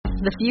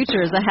The future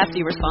is a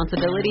hefty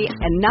responsibility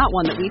and not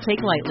one that we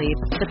take lightly.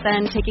 But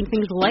then, taking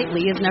things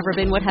lightly has never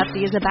been what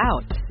Hefty is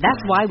about. That's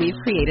why we've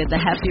created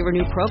the Hefty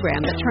Renew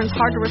program that turns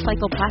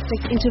hard-to-recycle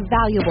plastics into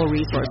valuable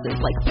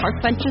resources like park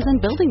benches and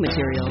building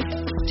materials.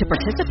 To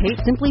participate,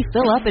 simply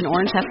fill up an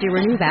orange Hefty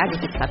Renew bag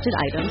with accepted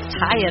items,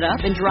 tie it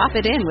up, and drop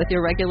it in with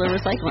your regular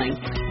recycling.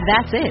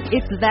 That's it.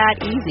 It's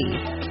that easy.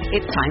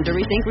 It's time to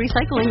rethink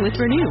recycling with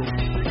Renew.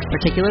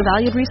 Particular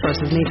valued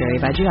resources may vary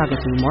by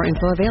geography. More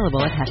info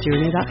available at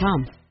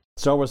heftyrenew.com.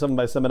 Star Wars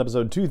 7x7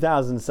 episode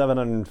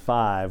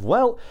 2705.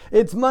 Well,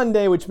 it's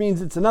Monday, which means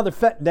it's another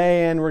Fett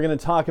day, and we're going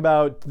to talk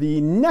about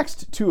the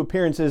next two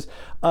appearances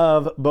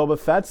of Boba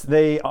Fett's.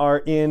 They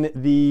are in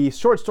the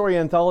short story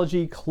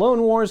anthology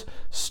Clone Wars: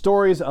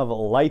 Stories of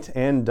Light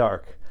and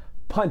Dark.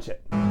 Punch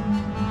it.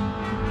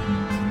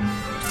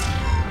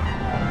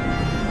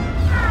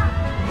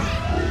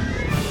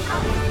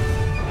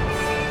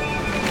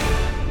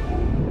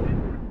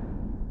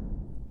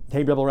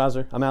 Hey Rebel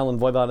Rouser, I'm Alan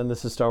Voivod, and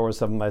this is Star Wars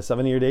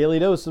 7x7, your daily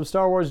dose of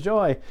Star Wars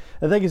joy.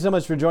 And thank you so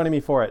much for joining me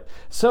for it.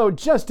 So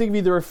just to give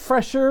you the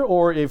refresher,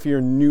 or if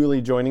you're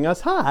newly joining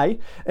us, hi!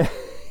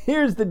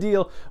 Here's the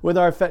deal with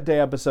our Fett Day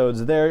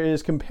episodes. There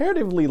is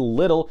comparatively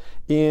little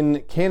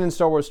in canon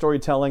Star Wars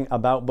storytelling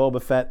about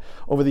Boba Fett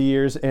over the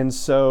years, and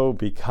so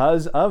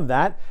because of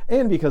that,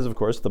 and because of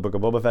course the Book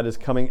of Boba Fett is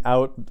coming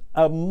out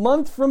a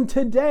month from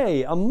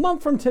today,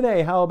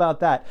 how about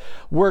that?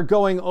 We're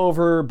going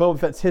over Boba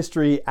Fett's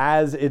history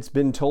as it's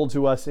been told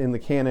to us in the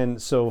canon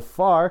so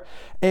far,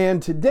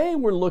 and today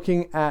we're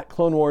looking at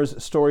Clone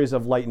Wars: Stories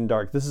of Light and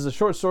Dark. This is a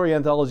short story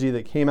anthology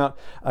that came out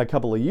a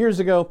couple of years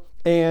ago.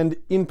 And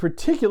in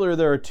particular,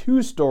 there are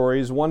two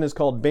stories. One is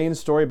called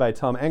Bane's Story by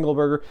Tom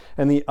Engelberger,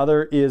 and the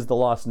other is The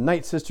Lost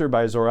Night Sister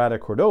by Zoraida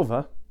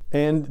Cordova.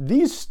 And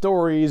these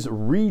stories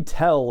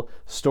retell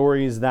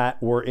stories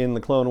that were in the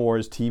Clone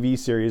Wars TV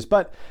series,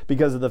 but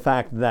because of the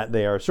fact that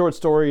they are short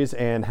stories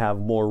and have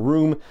more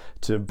room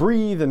to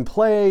breathe and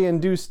play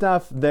and do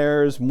stuff,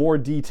 there's more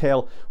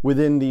detail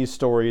within these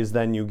stories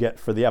than you get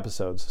for the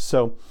episodes.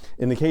 So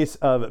in the case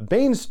of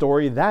Bane's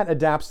Story, that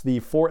adapts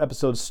the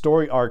 4-episode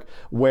story arc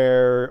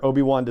where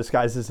Obi-Wan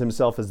disguises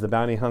himself as the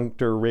bounty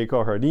hunter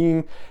Reiko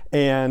Hardin,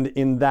 and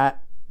in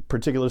that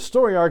particular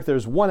story arc,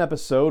 there's one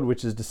episode,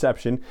 which is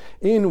Deception,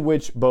 in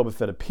which Boba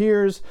Fett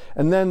appears,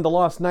 and then The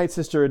Lost Night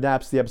Sister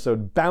adapts the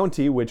episode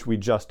Bounty, which we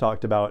just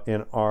talked about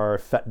in our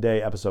Fett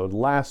Day episode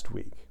last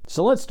week.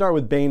 So let's start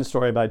with Bane's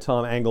Story by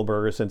Tom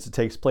Engelberger, since it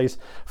takes place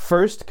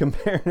first,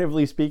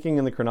 comparatively speaking,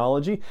 in the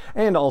chronology,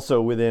 and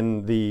also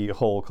within the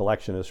whole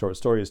collection of short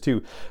stories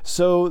too.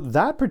 So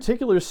that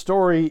particular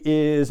story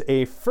is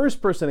a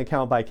first-person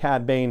account by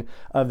Cad Bane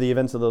of the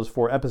events of those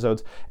 4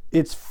 episodes.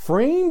 It's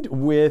framed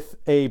with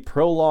a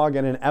prologue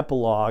and an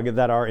epilogue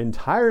that are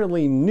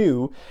entirely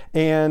new,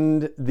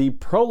 and the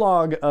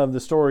prologue of the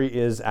story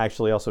is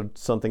actually also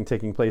something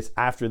taking place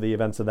after the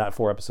events of that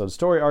 4-episode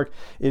story arc.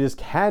 It is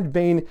Cad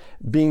Bane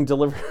being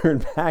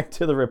delivered back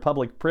to the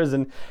Republic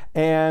prison,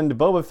 and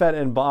Boba Fett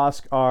and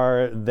Bossk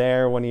are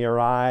there when he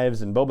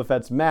arrives, and Boba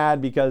Fett's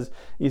mad because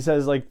he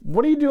says, like,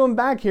 what are you doing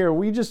back here?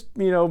 We just,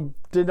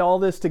 did all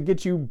this to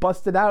get you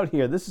busted out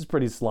here. This is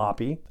pretty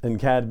sloppy. And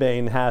Cad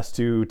Bane has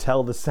to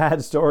tell the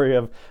sad story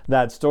of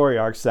that story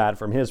arc, sad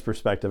from his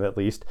perspective at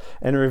least,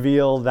 and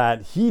reveal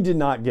that he did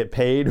not get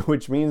paid,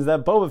 which means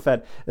that Boba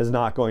Fett is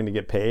not going to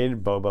get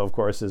paid. Boba, of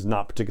course, is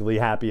not particularly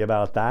happy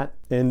about that.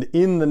 And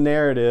in the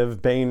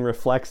narrative, Bane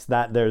reflects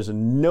that there's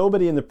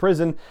nobody in the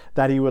prison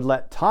that he would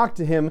let talk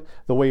to him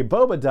the way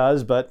Boba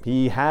does, but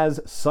he has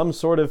some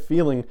sort of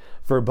feeling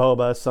for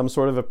Boba, some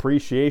sort of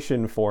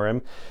appreciation for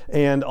him.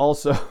 And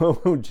also,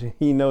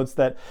 he notes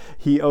that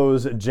he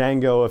owes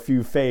Jango a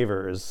few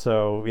favors.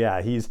 So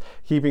yeah, he's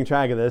keeping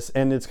track of this.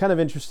 And it's kind of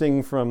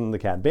interesting from the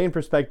Cad Bane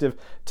perspective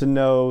to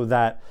know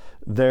that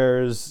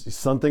there's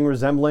something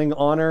resembling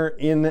honor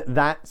in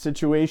that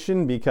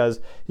situation, because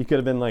he could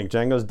have been like,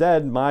 Jango's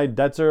dead, my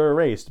debts are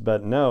erased.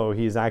 But no,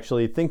 he's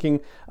actually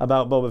thinking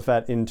about Boba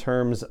Fett in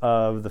terms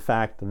of the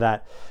fact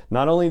that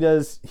not only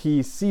does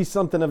he see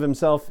something of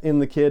himself in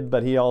the kid,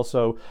 but he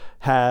also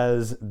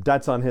has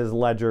debts on his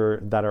ledger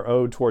that are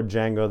owed toward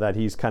Jango that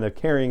he's kind of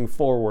carrying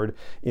forward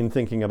in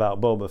thinking about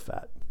Boba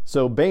Fett.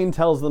 So Bane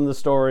tells them the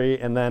story,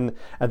 and then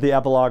at the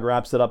epilogue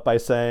wraps it up by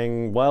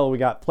saying, well, we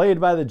got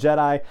played by the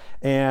Jedi,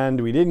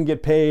 and we didn't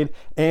get paid,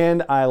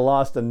 and I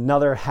lost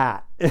another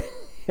hat.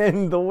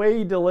 And the way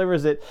he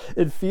delivers it,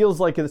 it feels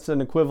like it's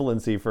an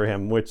equivalency for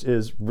him, which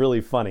is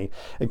really funny.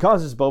 It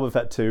causes Boba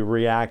Fett to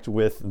react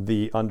with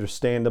the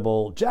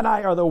understandable,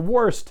 Jedi are the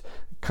worst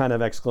kind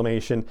of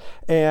exclamation.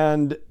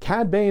 And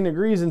Cad Bane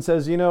agrees and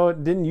says, it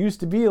didn't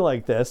used to be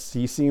like this.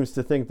 He seems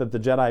to think that the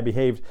Jedi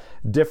behaved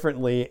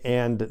differently,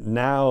 and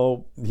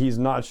now he's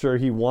not sure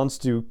he wants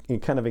to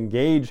kind of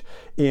engage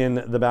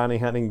in the bounty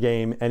hunting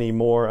game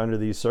anymore under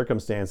these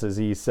circumstances.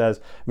 He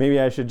says, maybe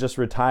I should just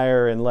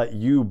retire and let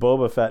you,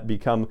 Boba Fett,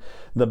 become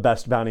the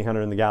best bounty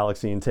hunter in the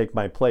galaxy and take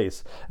my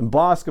place. And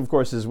Bossk, of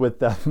course, is with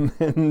them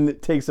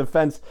and takes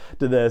offense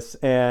to this.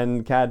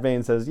 And Cad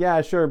Bane says,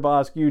 yeah, sure,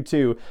 Bossk, you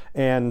too.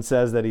 And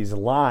says says that he's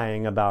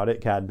lying about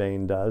it, Cad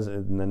Bane does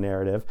in the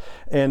narrative.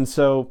 And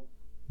so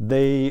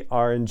they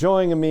are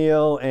enjoying a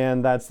meal,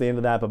 and that's the end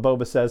of that. But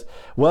Boba says,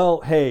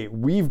 well, hey,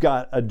 we've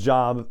got a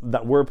job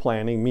that we're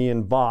planning, me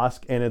and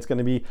Bossk, and it's going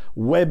to be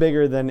way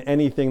bigger than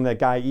anything that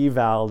Guy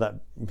Eval that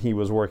he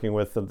was working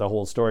with the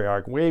whole story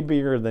arc, way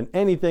bigger than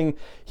anything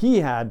he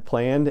had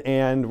planned,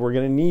 and we're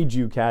going to need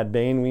you, Cad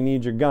Bane. We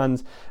need your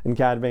guns. And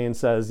Cad Bane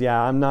says, yeah,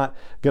 I'm not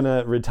going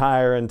to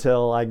retire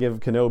until I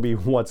give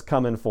Kenobi what's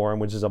coming for him,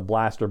 which is a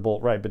blaster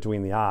bolt right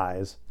between the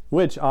eyes,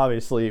 which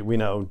obviously we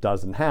know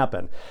doesn't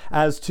happen.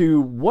 As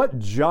to what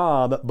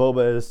job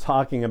Boba is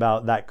talking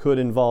about that could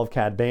involve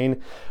Cad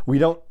Bane, we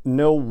don't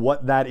know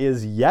what that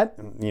is yet.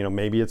 You know,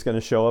 maybe it's going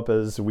to show up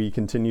as we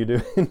continue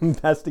to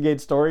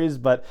investigate stories,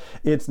 but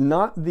it's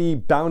not the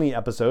bounty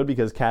episode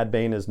because Cad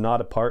Bane is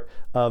not a part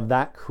of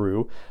that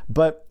crew.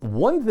 But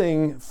one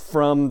thing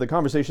from the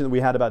conversation that we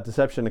had about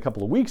Deception a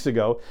couple of weeks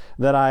ago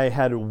that I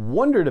had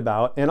wondered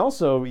about, and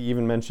also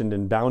even mentioned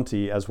in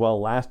Bounty as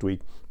well last week,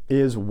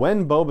 is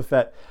when Boba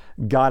Fett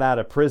got out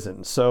of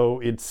prison.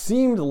 So it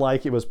seemed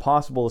like it was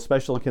possible,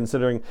 especially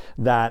considering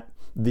that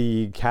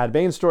the Cad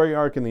Bane story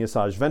arc and the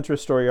Asajj Ventress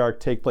story arc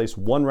take place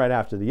one right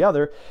after the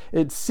other.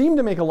 It seemed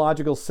to make a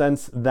logical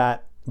sense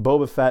that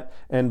Boba Fett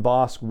and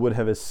Bossk would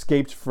have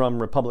escaped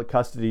from Republic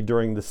custody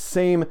during the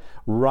same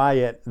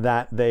riot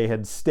that they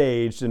had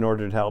staged in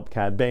order to help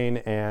Cad Bane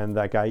and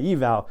that guy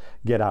Eval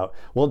get out.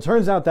 Well, it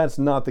turns out that's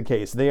not the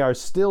case. They are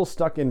still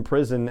stuck in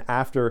prison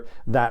after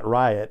that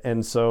riot,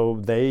 and so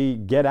they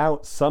get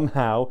out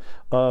somehow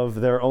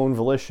of their own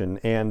volition.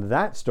 And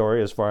that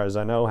story, as far as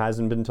I know,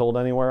 hasn't been told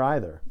anywhere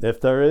either.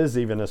 If there is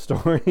even a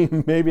story,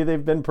 maybe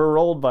they've been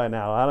paroled by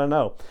now. I don't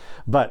know.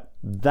 But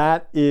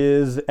that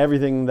is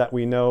everything that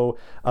we know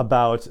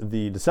about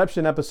the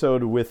Deception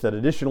episode, with that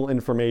additional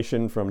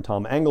information from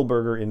Tom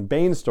Engelberger in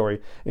Bane's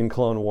story in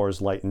Clone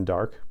Wars Light and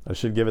Dark. I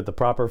should give it the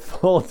proper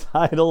full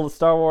title,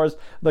 Star Wars,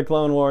 The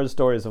Clone Wars,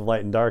 Stories of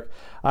Light and Dark.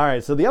 All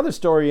right, so the other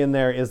story in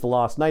there is The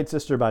Lost Night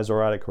Sister by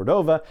Zoraida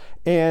Cordova,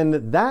 and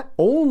that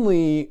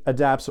only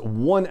adapts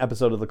one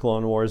episode of The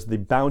Clone Wars, the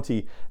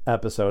Bounty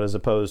episode, as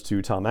opposed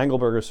to Tom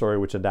Engelberger's story,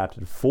 which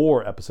adapted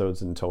 4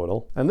 episodes in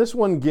total. And this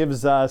one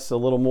gives us a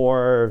little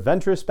more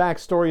Ventress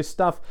backstory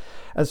stuff.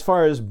 As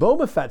far as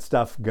Boba Fett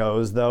stuff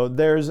goes, though,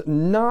 there's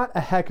not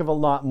a heck of a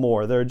lot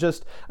more. There are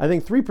just, I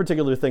think, 3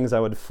 particular things I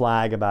would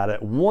flag about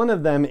it. One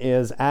of them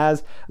is,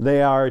 as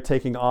they are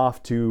taking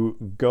off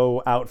to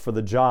go out for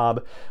the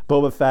job,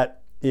 Boba Fett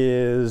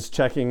is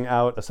checking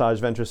out Asajj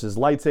Ventress's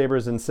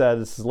lightsabers and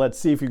says, let's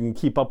see if you can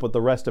keep up with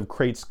the rest of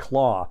Crate's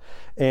Claw.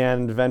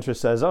 And Ventress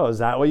says, oh, is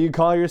that what you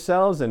call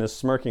yourselves? And is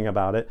smirking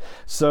about it.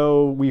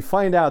 So we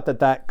find out that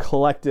that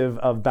collective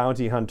of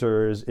bounty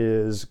hunters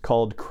is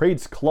called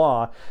Crate's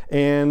Claw,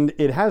 and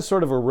it has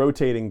sort of a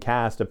rotating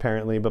cast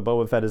apparently, but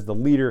Boba Fett is the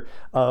leader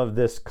of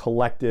this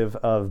collective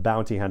of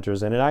bounty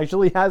hunters, and it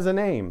actually has a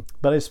name.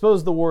 But I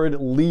suppose the word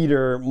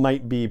leader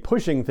might be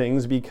pushing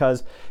things,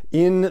 because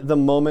in the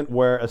moment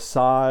where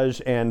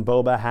Asajj and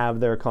Boba have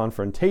their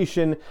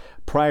confrontation,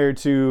 prior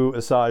to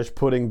Asajj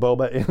putting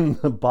Boba in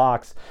the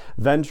box,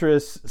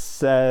 Ventress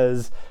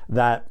says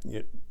that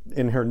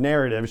in her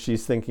narrative,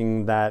 she's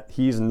thinking that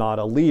he's not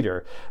a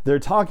leader. They're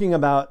talking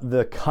about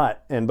the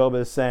cut, and Boba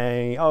is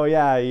saying, oh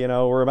yeah, you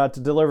know, we're about to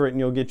deliver it and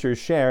you'll get your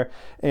share.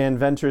 And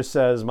Ventress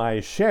says, my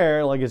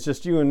share? Like, it's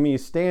just you and me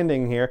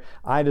standing here.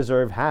 I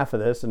deserve half of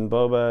this. And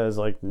Boba is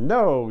like,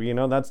 no, you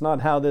know, that's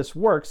not how this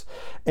works.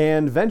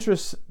 And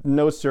Ventress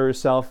notes to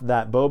herself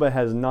that Boba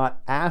has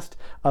not asked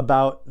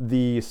about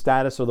the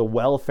status or the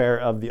welfare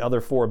of the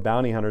other 4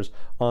 bounty hunters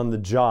on the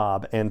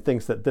job, and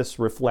thinks that this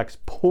reflects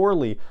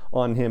poorly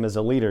on him as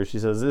a leader. She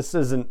says, this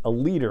isn't a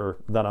leader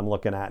that I'm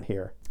looking at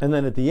here. And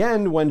then at the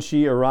end, when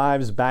she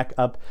arrives back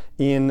up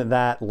in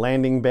that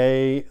landing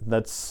bay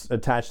that's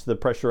attached to the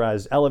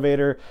pressurized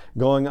elevator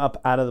going up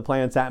out of the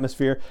planet's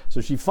atmosphere,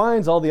 so she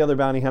finds all the other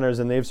bounty hunters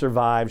and they've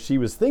survived. She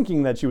was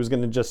thinking that she was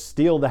going to just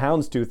steal the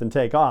houndstooth and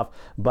take off,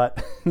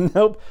 but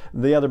nope,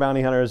 the other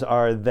bounty hunters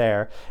are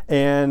there.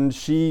 And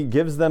she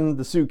gives them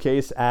the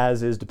suitcase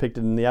as is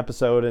depicted in the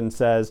episode and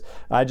says,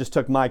 I just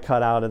took my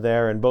cut out of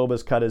there, and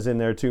Boba's cut is in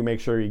there too, make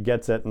sure he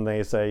gets it. And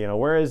they say, you know,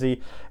 where is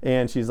he?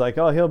 And she's like,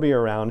 oh, he'll be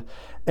around.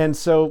 And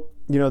so,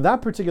 you know,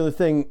 that particular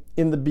thing,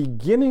 in the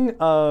beginning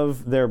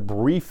of their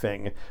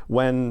briefing,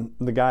 when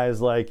the guy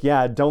is like,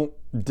 yeah, don't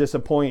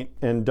disappoint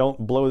and don't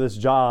blow this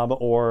job,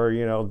 or,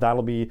 you know,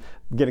 that'll be,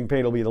 getting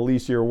paid will be the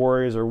least of your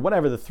worries, or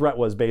whatever the threat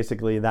was,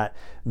 basically, that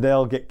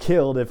they'll get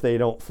killed if they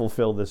don't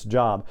fulfill this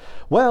job.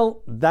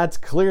 Well, that's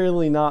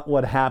clearly not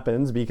what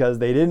happens, because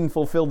they didn't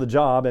fulfill the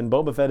job, and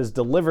Boba Fett is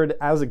delivered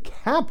as a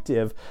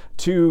captive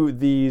to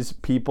these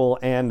people,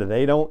 and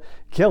they don't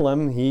kill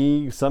him.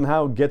 He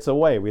somehow gets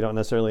away. We don't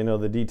necessarily know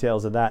the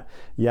details of that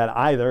yet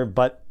either,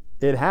 but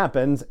it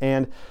happens.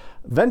 And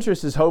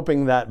Ventress is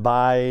hoping that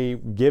by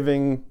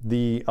giving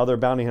the other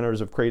bounty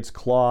hunters of Crate's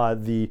Claw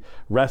the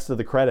rest of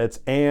the credits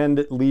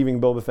and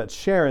leaving Boba Fett's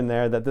share in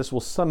there, that this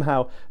will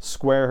somehow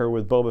square her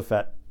with Boba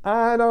Fett.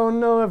 I don't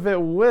know if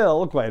it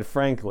will, quite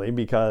frankly,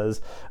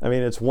 because, I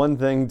mean, it's one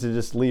thing to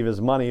just leave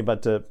his money,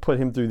 but to put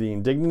him through the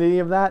indignity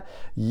of that,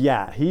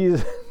 yeah,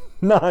 he's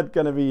not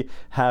going to be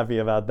happy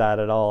about that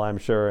at all, I'm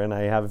sure. And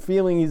I have a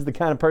feeling he's the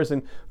kind of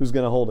person who's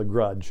going to hold a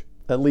grudge.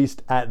 At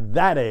least at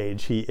that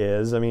age he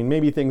is. I mean,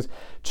 maybe things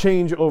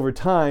change over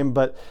time,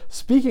 but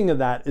speaking of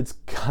that, it's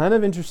kind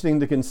of interesting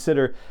to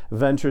consider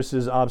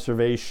Ventress's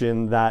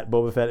observation that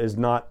Boba Fett is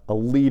not a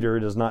leader,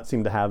 does not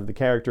seem to have the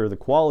character or the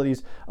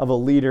qualities of a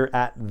leader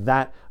at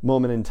that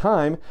moment in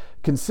time,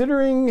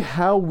 considering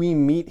how we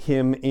meet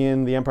him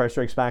in The Empire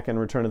Strikes Back and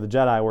Return of the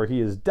Jedi, where he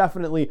is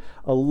definitely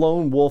a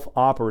lone wolf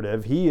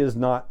operative. He is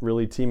not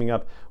really teaming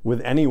up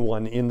with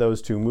anyone in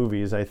those two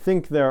movies. I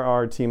think there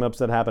are team-ups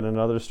that happen in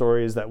other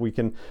stories that we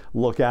can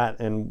look at,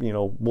 and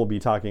we'll be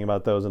talking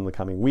about those in the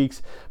coming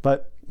weeks,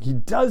 but he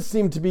does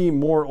seem to be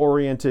more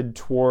oriented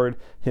toward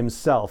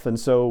himself. And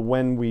so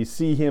when we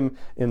see him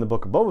in the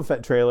Book of Boba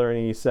Fett trailer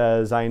and he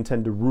says, "I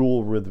intend to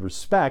rule with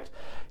respect,"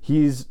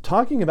 he's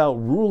talking about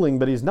ruling,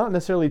 but he's not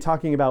necessarily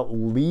talking about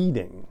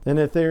leading. And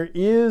if there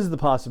is the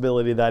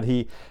possibility that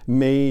he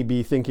may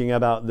be thinking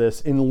about this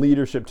in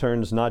leadership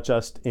terms, not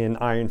just in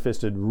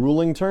iron-fisted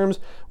ruling terms,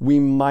 we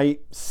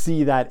might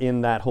see that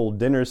in that whole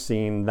dinner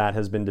scene that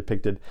has been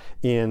depicted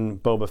in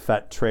Boba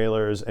Fett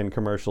trailers and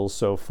commercials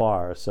so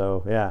far.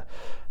 So yeah,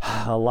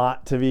 a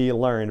lot to be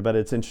learned, but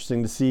it's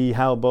interesting to see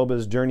how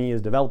Boba's journey is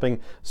developing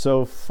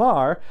so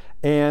far.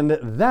 And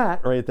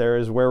that right there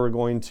is where we're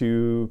going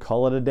to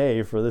call it a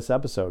day for this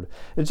episode.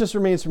 It just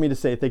remains for me to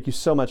say thank you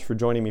so much for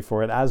joining me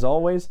for it, as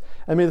always,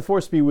 and may the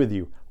Force be with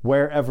you,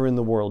 wherever in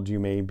the world you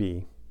may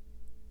be.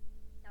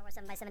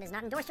 7x7 is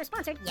not endorsed or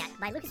sponsored yet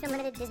by Lucasfilm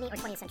Limited, Disney, or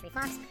 20th Century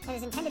Fox, and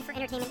is intended for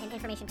entertainment and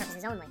information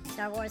purposes only.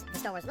 Star Wars, the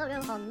Star Wars logo,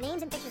 all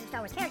names and pictures of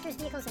Star Wars characters,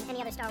 vehicles, and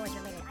any other Star Wars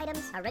related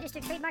items are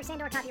registered trademarks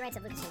and/or copyrights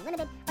of Lucasfilm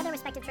Limited, or their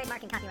respective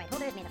trademark and copyright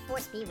holders. May the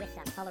Force be with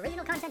them. All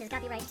original content is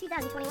copyright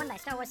 2021 by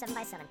Star Wars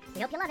 7x7.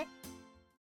 We hope you love it.